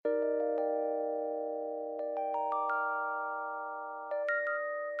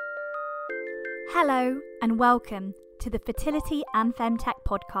Hello and welcome to the Fertility and Femtech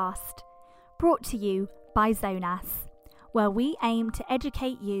podcast, brought to you by Zonas, where we aim to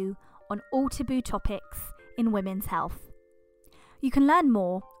educate you on all taboo topics in women's health. You can learn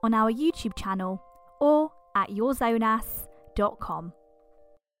more on our YouTube channel or at yourzonas.com.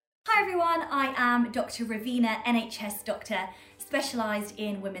 Hi everyone, I am Dr. Ravina, NHS doctor, specialised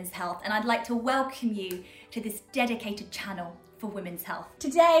in women's health, and I'd like to welcome you to this dedicated channel for women's health.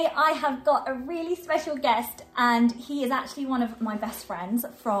 Today I have got a really special guest, and he is actually one of my best friends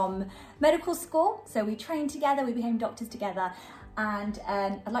from medical school. So we trained together, we became doctors together, and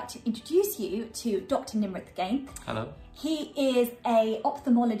I'd like to introduce you to Dr. Nimrat Gain. Hello. He is a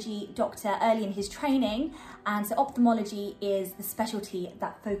ophthalmology doctor early in his training, and so ophthalmology is the specialty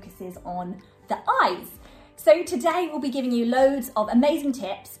that focuses on the eyes. So today we'll be giving you loads of amazing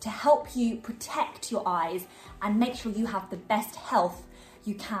tips to help you protect your eyes and make sure you have the best health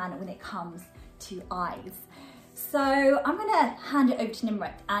you can when it comes to eyes. So I'm going to hand it over to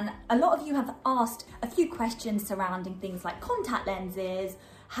Nimrat, and a lot of you have asked a few questions surrounding things like contact lenses,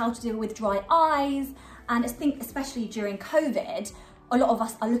 how to deal with dry eyes, and I think especially during COVID, a lot of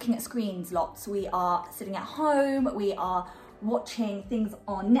us are looking at screens lots. We are sitting at home, we are watching things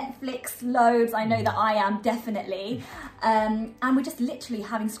on Netflix loads. I know that I am definitely, and we're just literally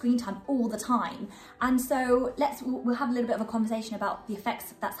having screen time all the time. And so we'll have a little bit of a conversation about the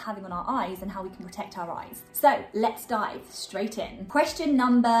effects that's having on our eyes and how we can protect our eyes. So let's dive straight in. Question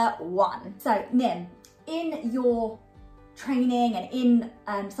number one. So Nim, in your training and in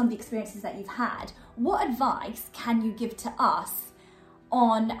some of the experiences that you've had, what advice can you give to us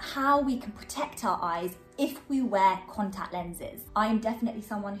on how we can protect our eyes if we wear contact lenses? I am definitely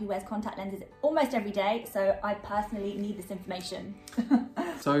someone who wears contact lenses almost every day, so I personally need this information.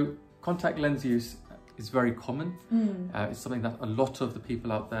 So contact lens use is very common. It's something that a lot of the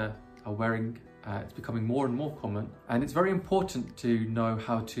people out there are wearing. It's becoming more and more common, and it's very important to know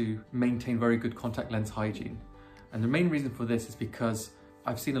how to maintain very good contact lens hygiene. And the main reason for this is because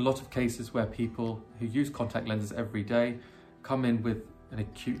I've seen a lot of cases where people who use contact lenses every day come in with an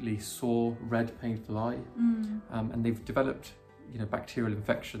acutely sore, red, painful eye, and they've developed, bacterial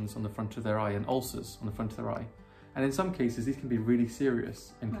infections on the front of their eye and ulcers on the front of their eye. And in some cases, these can be really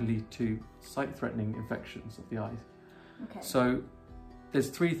serious and can lead to sight-threatening infections of the eyes. Okay. So there's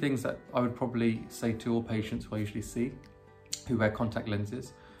three things that I would probably say to all patients who I usually see who wear contact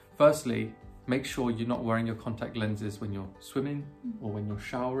lenses. Firstly, make sure you're not wearing your contact lenses when you're swimming or when you're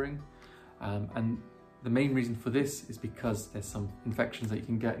showering, and the main reason for this is because there's some infections that you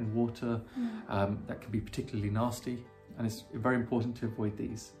can get in water that can be particularly nasty, and it's very important to avoid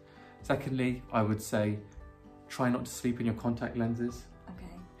these. Secondly, I would say try not to sleep in your contact lenses.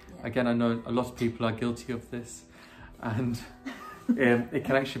 Okay. Yeah. Again, I know a lot of people are guilty of this, and it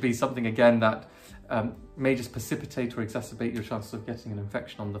can actually be something, again, that may just precipitate or exacerbate your chances of getting an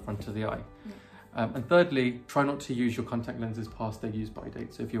infection on the front of the eye. Yeah. And thirdly, try not to use your contact lenses past their use-by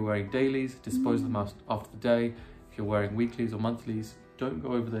date. So if you're wearing dailies, dispose of them after the day. If you're wearing weeklies or monthlies, don't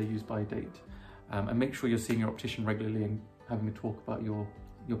go over their use-by date. And make sure you're seeing your optician regularly and having a talk about your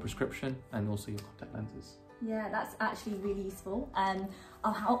prescription and also your contact lenses. Yeah, that's actually really useful.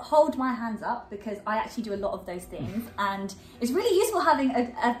 I'll hold my hands up because I actually do a lot of those things, and it's really useful having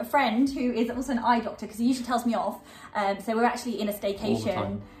a friend who is also an eye doctor, because he usually tells me off. So we're actually in a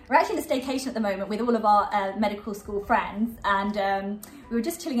staycation. We're actually in a staycation at the moment with all of our medical school friends, and we were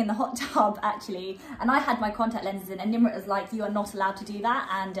just chilling in the hot tub actually, and I had my contact lenses in, and Nimrat was like, "You are not allowed to do that,"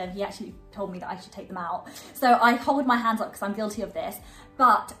 and he actually told me that I should take them out. So I hold my hands up because I'm guilty of this.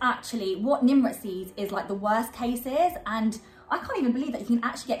 But actually, what Nimrat sees is like the worst cases, and I can't even believe that you can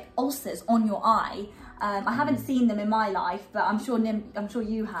actually get ulcers on your eye. I haven't seen them in my life, but I'm sure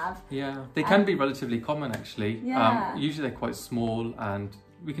you have. Yeah, they can be relatively common actually. Yeah. Usually they're quite small, and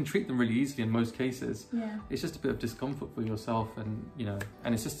we can treat them really easily in most cases. Yeah. It's just a bit of discomfort for yourself, and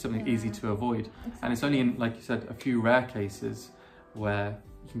and it's just something easy to avoid. Exactly. And it's only in, like you said, a few rare cases where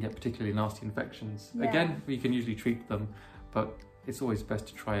you can get particularly nasty infections. Yeah. Again, we can usually treat them, but it's always best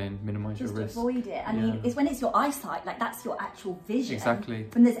to try and minimise your risk. Just avoid it. I mean, it's when it's your eyesight, like that's your actual vision. Exactly.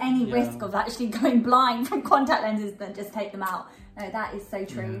 When there's any risk of actually going blind from contact lenses, then just take them out. No, that is so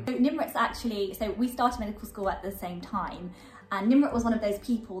true. So Nimrat's actually, so we started medical school at the same time, and Nimrat was one of those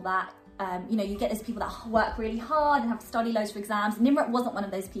people that, you get those people that work really hard and have to study loads for exams. Nimrat wasn't one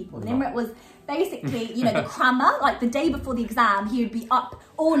of those people. No. Nimrat was basically, the crammer. Like the day before the exam, he would be up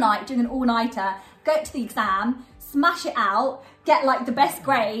all night doing an all-nighter, go to the exam, smash it out, get like the best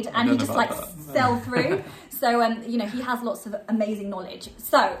grade, and he just like sell through. So, you know, he has lots of amazing knowledge.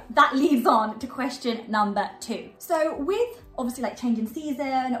 So that leads on to question number 2. So with obviously like changing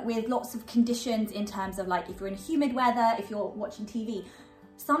season, with lots of conditions in terms of like if you're in humid weather, if you're watching TV,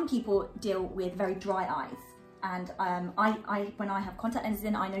 some people deal with very dry eyes. And I when I have contact lenses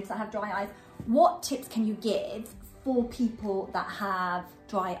in, I notice I have dry eyes. What tips can you give for people that have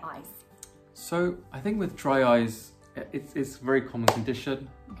dry eyes? So I think with dry eyes, it's a very common condition.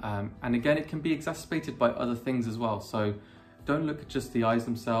 And again, it can be exacerbated by other things as well. So don't look at just the eyes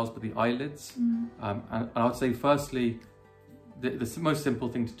themselves, but the eyelids. And I would say firstly, the most simple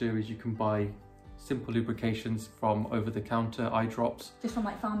thing to do is you can buy simple lubrications from over-the-counter eye drops. Just from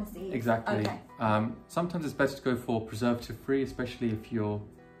like pharmacy? Exactly. Okay. Sometimes it's better to go for preservative-free, especially if you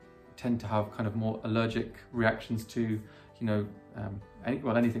tend to have kind of more allergic reactions to, you know,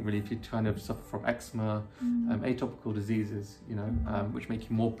 anything really. If you kind of suffer from eczema, atopical diseases, you know, which make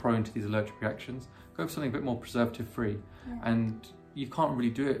you more prone to these allergic reactions, go for something a bit more preservative-free. Yeah. And you can't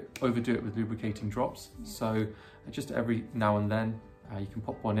really overdo it with lubricating drops. Yeah. So just every now and then, you can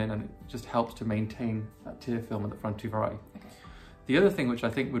pop one in, and it just helps to maintain that tear film at the front of your eye. Okay. The other thing which I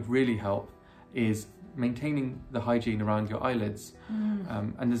think would really help is maintaining the hygiene around your eyelids.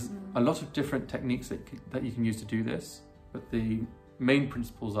 And there's a lot of different techniques that you can use to do this, but the main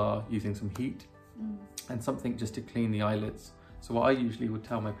principles are using some heat and something just to clean the eyelids. So what I usually would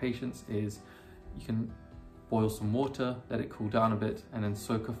tell my patients is you can boil some water, let it cool down a bit, and then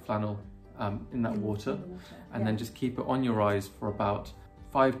soak a flannel in that water, and then just keep it on your eyes for about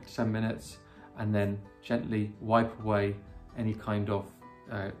 5 to 10 minutes, and then gently wipe away any kind of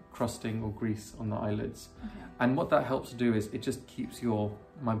crusting or grease on the eyelids. Okay. And what that helps to do is it just keeps your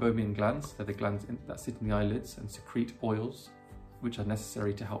meibomian glands, they're the glands that sit in the eyelids and secrete oils, which are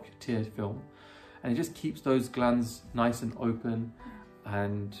necessary to help your tear film. And it just keeps those glands nice and open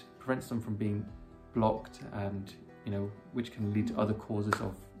and prevents them from being blocked, and, you know, which can lead to other causes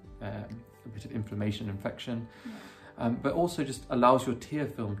of a bit of inflammation and infection. But also just allows your tear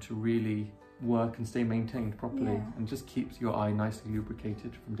film to really work and stay maintained properly, and just keeps your eye nicely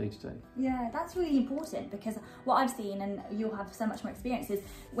lubricated from day to day. Yeah, that's really important, because what I've seen, and you'll have so much more experience, is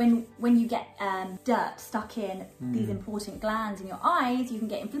when you get dirt stuck in these important glands in your eyes, you can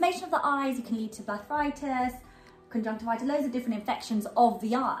get inflammation of the eyes, you can lead to blepharitis, conjunctivitis, loads of different infections of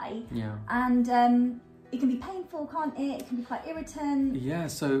the eye. Yeah. And it can be painful, can't it? It can be quite irritant. Yeah,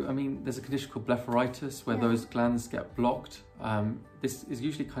 so I mean, there's a condition called blepharitis where those glands get blocked. This is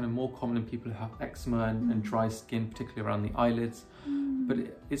usually kind of more common in people who have eczema and dry skin, particularly around the eyelids. But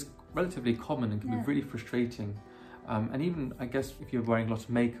it's relatively common and can be really frustrating. And even, I guess, if you're wearing a lot of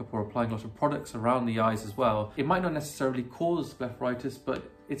makeup or applying a lot of products around the eyes as well, it might not necessarily cause blepharitis, but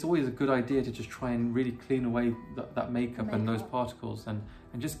it's always a good idea to just try and really clean away that makeup and those particles, and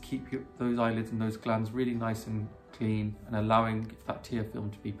just keep those eyelids and those glands really nice and clean, and allowing that tear film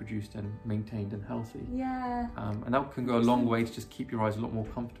to be produced and maintained and healthy. Yeah. And that can go a long way to just keep your eyes a lot more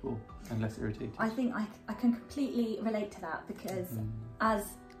comfortable and less irritated. I think I can completely relate to that, because as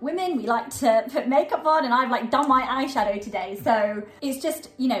women, we like to put makeup on, and I've like done my eyeshadow today. So it's just,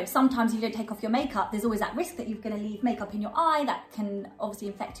 you know, sometimes if you don't take off your makeup, there's always that risk that you're going to leave makeup in your eye that can obviously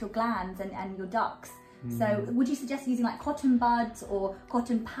infect your glands and your ducts. So would you suggest using like cotton buds or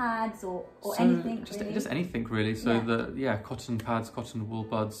cotton pads or anything? Just anything really. So cotton pads, cotton wool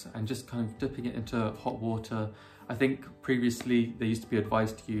buds, and just kind of dipping it into hot water. I think previously there used to be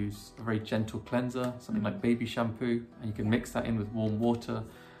advice to use a very gentle cleanser, something like baby shampoo, and you can mix that in with warm water,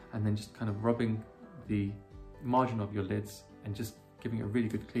 and then just kind of rubbing the margin of your lids and just giving it a really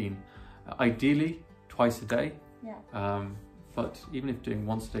good clean. Ideally twice a day. Yeah. But even if doing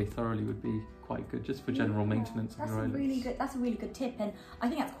once a day thoroughly would be quite good, just for general maintenance of your eyelids. That's a really good tip, and I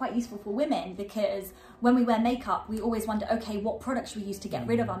think that's quite useful for women, because when we wear makeup, we always wonder, okay, what products should we use to get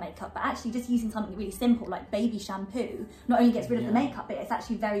rid of our makeup? But actually, just using something really simple like baby shampoo not only gets rid of the makeup, but it's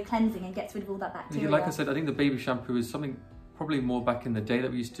actually very cleansing and gets rid of all that bacteria. Like I said, I think the baby shampoo is something probably more back in the day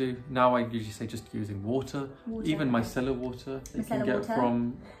that we used to. Now I usually say just using water, even micellar water that you can get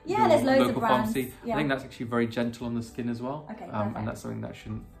from there's loads local of brands. Pharmacy. I think that's actually very gentle on the skin as well. Okay, and that's something that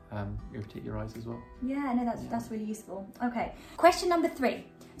shouldn't irritate your eyes as well. Yeah, no, that's really useful. Okay, question number 3.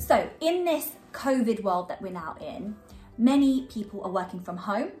 So in this COVID world that we're now in, many people are working from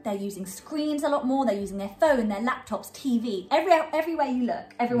home. They're using screens a lot more. They're using their phone, their laptops, TV. Everywhere you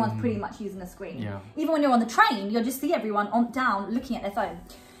look, everyone's pretty much using a screen. Yeah. Even when you're on the train, you'll just see everyone down looking at their phone.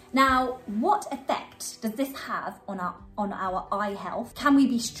 Now, what effect does this have on our eye health? Can we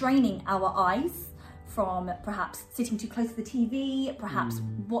be straining our eyes from perhaps sitting too close to the TV, perhaps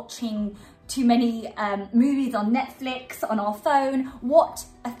watching too many movies on Netflix, on our phone. What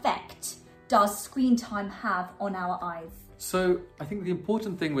effect does screen time have on our eyes? So I think the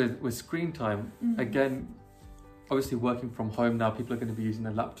important thing with screen time, again, obviously working from home now, people are going to be using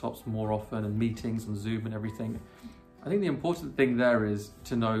their laptops more often and meetings and Zoom and everything. I think the important thing there is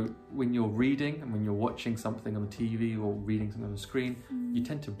to know when you're reading and when you're watching something on the TV or reading something on the screen, you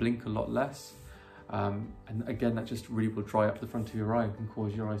tend to blink a lot less. And again, that just really will dry up the front of your eye and can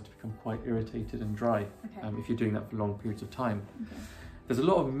cause your eyes to become quite irritated and dry if you're doing that for long periods of time. There's a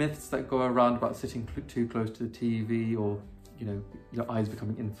lot of myths that go around about sitting too close to the TV, or your eyes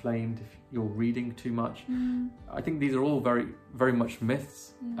becoming inflamed if you're reading too much. I think these are all very, very much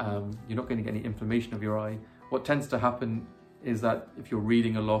myths. You're not going to get any inflammation of your eye. What tends to happen is that if you're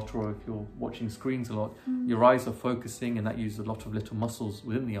reading a lot or if you're watching screens a lot, your eyes are focusing, and that uses a lot of little muscles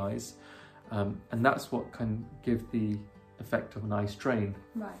within the eyes. And that's what can give the effect of an eye strain.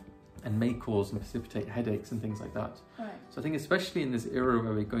 And may cause and precipitate headaches and things like that. So I think especially in this era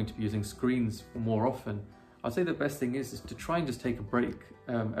where we're going to be using screens more often, I'd say the best thing is to try and just take a break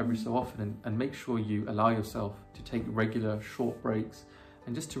every so often, and make sure you allow yourself to take regular short breaks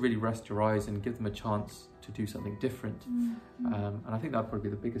and just to really rest your eyes and give them a chance to do something different. And I think that'd probably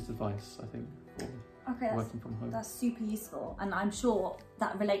be the biggest advice, I think, for working from home. That's super useful, and I'm sure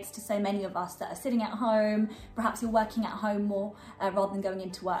that relates to so many of us that are sitting at home. Perhaps you're working at home more rather than going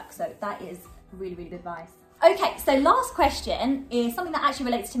into work, so that is really, really good advice. Okay, so last question is something that actually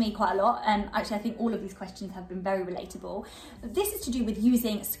relates to me quite a lot, and actually I think all of these questions have been very relatable. This is to do with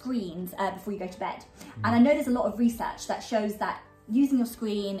using screens before you go to bed. And I know there's a lot of research that shows that using your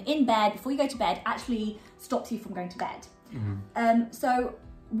screen in bed before you go to bed actually stops you from going to bed. So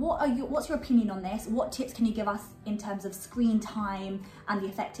what's your opinion on this? What tips can you give us in terms of screen time and the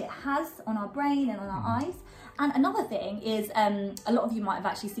effect it has on our brain and on our eyes? And another thing is, a lot of you might have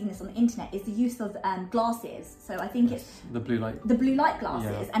actually seen this on the internet, is the use of glasses. So I think it's the blue light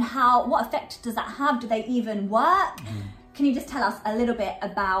glasses, and what effect does that have? Do they even work? Can you just tell us a little bit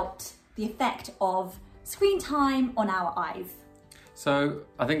about the effect of screen time on our eyes? So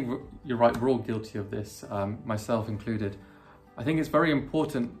I think you're right, we're all guilty of this, myself included. I think it's very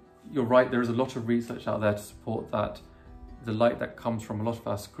important, you're right, there is a lot of research out there to support that the light that comes from a lot of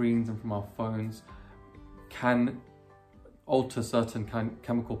our screens and from our phones can alter certain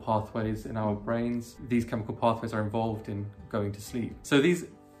chemical pathways in our brains. These chemical pathways are involved in going to sleep. So these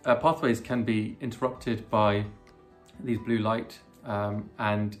pathways can be interrupted by these blue light,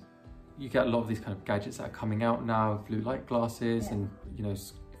 and you get a lot of these kind of gadgets that are coming out now, blue light glasses and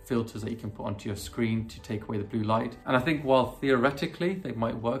filters that you can put onto your screen to take away the blue light. And I think while theoretically they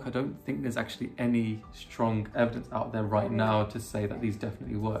might work, I don't think there's actually any strong evidence out there right now to say that these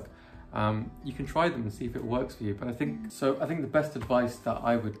definitely work. You can try them and see if it works for you, but I think the best advice that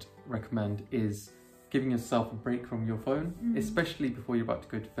I would recommend is giving yourself a break from your phone, especially before you're about to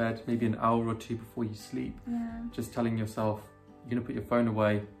go to bed, maybe an hour or two before you sleep. Just telling yourself you're going to put your phone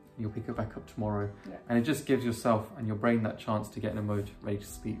away, you'll pick it back up tomorrow. And it just gives yourself and your brain that chance to get in a mode ready to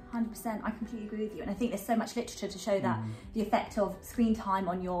sleep. 100%, I completely agree with you. And I think there's so much literature to show that the effect of screen time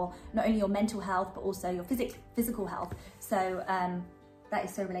on not only your mental health, but also your physical health. So that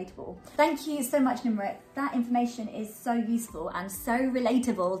is so relatable. Thank you so much, Nimrit. That information is so useful and so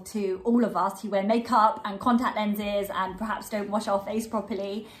relatable to all of us who wear makeup and contact lenses and perhaps don't wash our face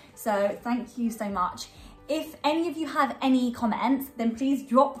properly. So thank you so much. If any of you have any comments, then please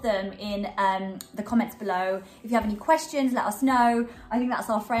drop them in the comments below. If you have any questions, let us know. I think that's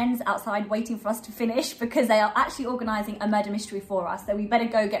our friends outside waiting for us to finish, because they are actually organising a murder mystery for us. So we better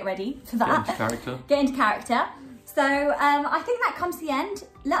go get ready for that. Get into character. So I think that comes to the end.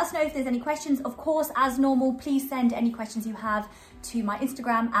 Let us know if there's any questions. Of course, as normal, please send any questions you have to my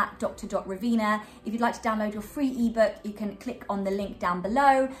Instagram at dr.ravina. If you'd like to download your free ebook, you can click on the link down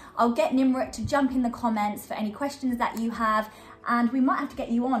below. I'll get Nimrit to jump in the comments for any questions that you have, and we might have to get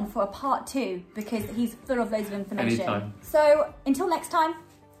you on for a part 2 because he's full of loads of information. Anytime. So until next time,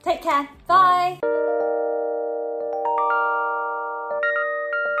 take care. Bye. Bye.